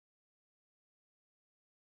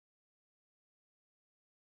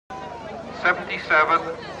77,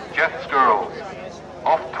 Jets Girls.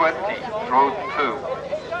 Off 20, Road 2.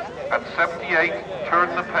 At 78,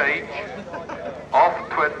 Turn the Page. Off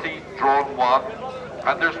 20, Drawn 1.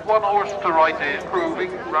 And there's one horse to ride in,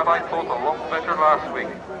 improving, ran I thought a lot better last week.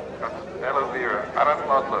 That's Ella Vera, Aaron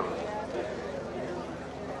Ludlow.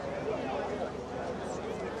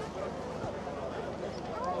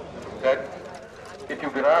 Then, if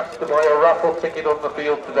you've been asked to buy a raffle ticket on the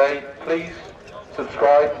field today, please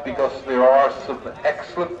subscribe, because there are some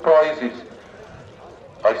excellent prizes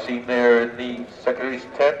I've seen there in the Secretary's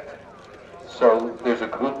tent. So there's a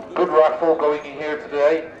good raffle going in here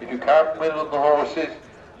today. If you can't win on the horses,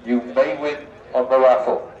 you may win on the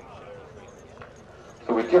raffle.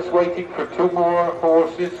 So we're just waiting for two more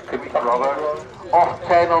horses. Can we come over? Off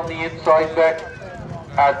 10 on the inside bet.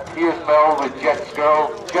 And here's Mel with Jets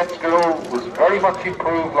Girl. Jets Girl was very much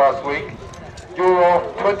improved last week. You're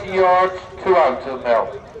off 20 yards, 2 out of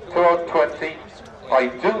Mel. 2 on 20. I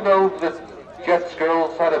do know that Jets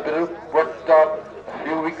Girls had a bit of work done a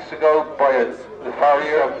few weeks ago by the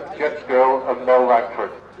farrier of Jets Girl and Mel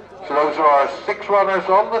Langford. So those are our 6 runners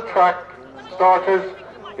on the track, starters.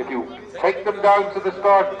 If you take them down to the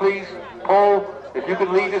start, please. Paul, if you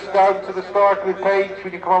can lead us down to the start with Paige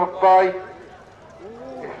when you come up by.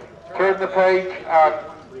 Turn the Page, and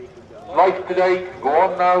Life Today can go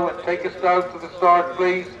on now and take us down to the start,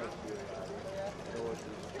 please.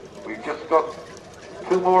 We've just got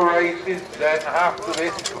 2 more races, then after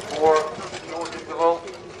this, before short interval.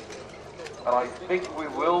 And I think we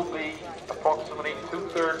will be approximately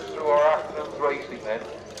 2/3 through our afternoon's racing then.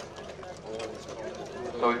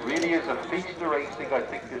 So it really is a feast of racing. I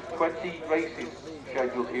think there's 20 races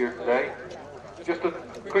scheduled here today. Just a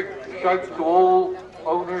quick shout to all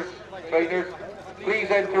owners, trainers, please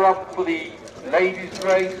enter up for the ladies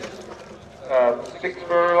race, 6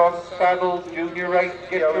 furlong saddle junior race.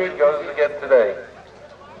 Get how it goes again today.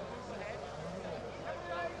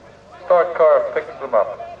 Start car picks them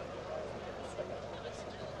up.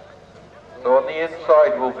 So on the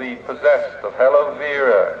inside will be Possessed of Hello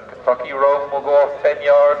Vera. Kentucky Rome will go off 10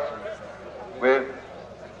 yards with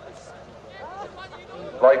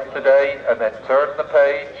Life Today, and then Turn the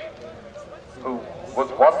Page, who was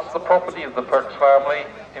once the property of the Perks family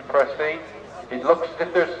in Prestige. It looks as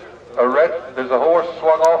if there's a horse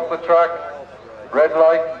swung off the track, red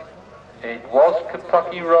light. It was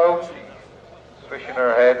Kentucky Rome. She's swishing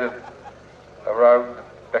her head around.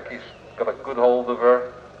 Becky's got a good hold of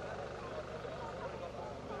her.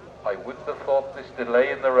 I wouldn't have thought this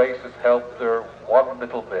delay in the race has helped her one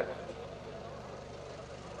little bit.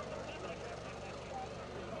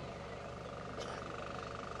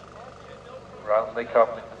 Round they come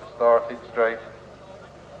into the starting straight.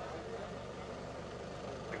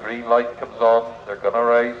 The green light comes on, they're going to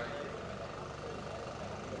race.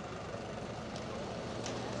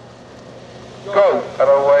 Go! And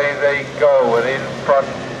away they go, and in front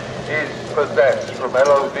is Possessed from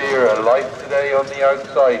Hello Vera. Life Today on the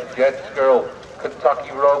outside. Jets Girl.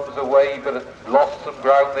 Kentucky Rome's away, but it lost some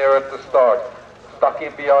ground there at the start. Stuck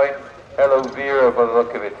in behind Hello Vera by the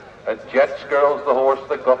look of it. And Jets Girl's the horse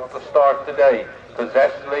that got the start today.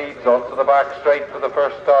 Possessed leads onto the back straight for the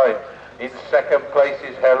first time. In second place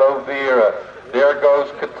is Hello Vera. There goes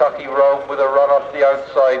Kentucky Rome with a run off the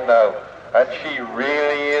outside now. And she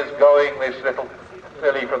really is going, this little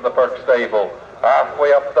filly from the Perk stable.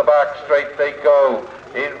 Halfway up the back straight they go.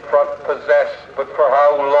 In front Possessed, but for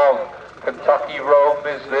how long? Kentucky Rome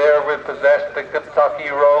is there with Possessed, and Kentucky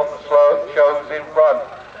Rome shows in front.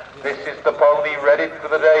 This is the pony ready for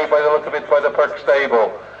the day by the look of it by the Perk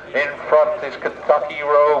stable. In front is Kentucky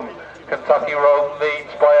Rome. Kentucky Rome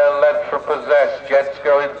leads by a length from Possessed. Jets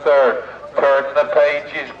Girl in third. Turn the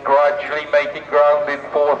Page is gradually making ground in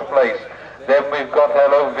fourth place. Then we've got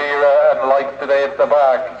Hello Vera and Life Today at the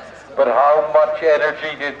back. But how much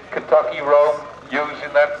energy did Kentucky Rome use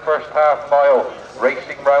in that first half mile,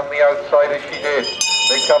 racing round the outside as she did?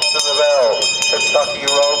 They come to the bell. Kentucky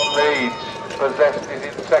Rome leads. Possessed is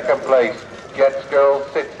in second place. Jets Girl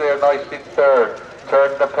sits there nice in third.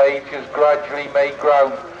 Turn the Page has gradually made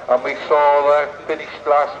ground, and we saw that finished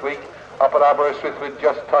last week up at Aberystwyth with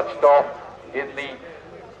just touched off in the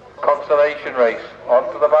consolation race.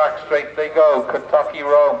 Onto the back straight they go. Kentucky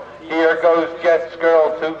Rome. Here goes Jets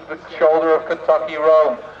Girl to the shoulder of Kentucky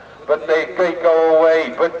Rome, but they go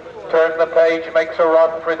away. But Turn the Page makes a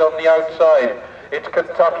run for it on the outside. It's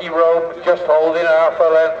Kentucky Rome just holding half a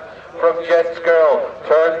length from Jets Girl.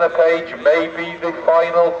 Turn the Page may be the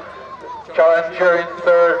final challenger in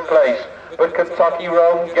third place, but Kentucky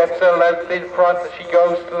Rome gets a length in front as she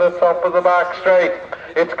goes to the top of the back straight.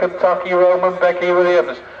 It's Kentucky Rome and Becky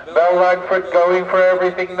Williams. Mel Langford going for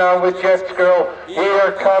everything now with Jets Girl.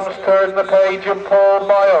 Here comes Turn the Page and Paul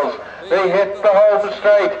Miles. They hit the home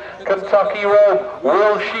straight. Kentucky Rome,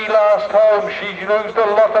 will she last home? She used a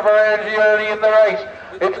lot of her energy early in the race.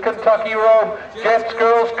 It's Kentucky Rome. Jets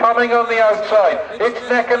Girl's coming on the outside. It's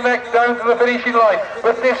neck and neck down to the finishing line.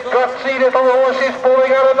 But this gutsy little horse is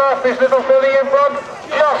pulling out enough. This little filly in front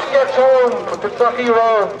just gets home for Kentucky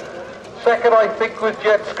Rome. Second, I think, was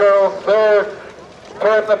Jets Girl. Third,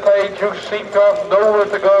 Turn the Page, who seemed to have nowhere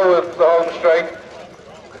to go at the home straight.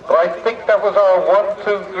 But I think that was our 1,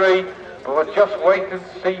 2, 3. But we'll just wait and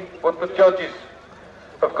see what the judges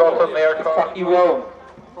have got on there. Kentucky Rome.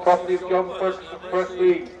 Property of John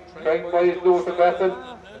Presley, trained by his daughter Bethan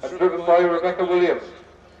and driven by Rebecca Williams.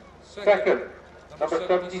 Second, number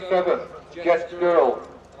 77, Jets Girl.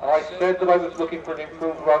 And I said that I was looking for an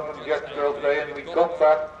improved run from Jets Girl today, and we got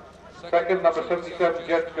that. Second, number 77,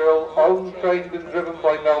 Jets Girl, owned, trained and driven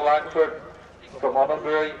by Mel Langford from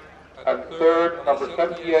Ononbury. And third, number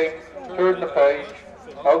 78, Turn the Page,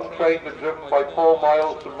 owned, trained and driven by Paul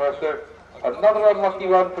Miles from Mercer. Another unlucky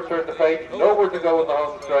run for Turn the Page, nowhere to go in the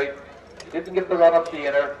home straight. Didn't get the run up the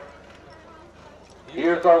inner.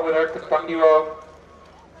 Here's our winner, Kentucky Rome.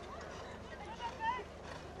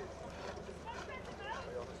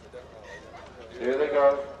 Here they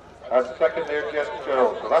go. And second there, Jets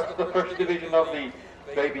Girl. So that's the first division of the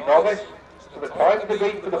Baby Novice. So the time to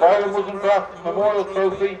beat for the Byron Woodcraft Memorial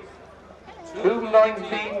Trophy,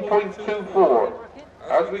 2:19.24.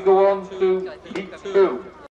 As we go on to Heat 2.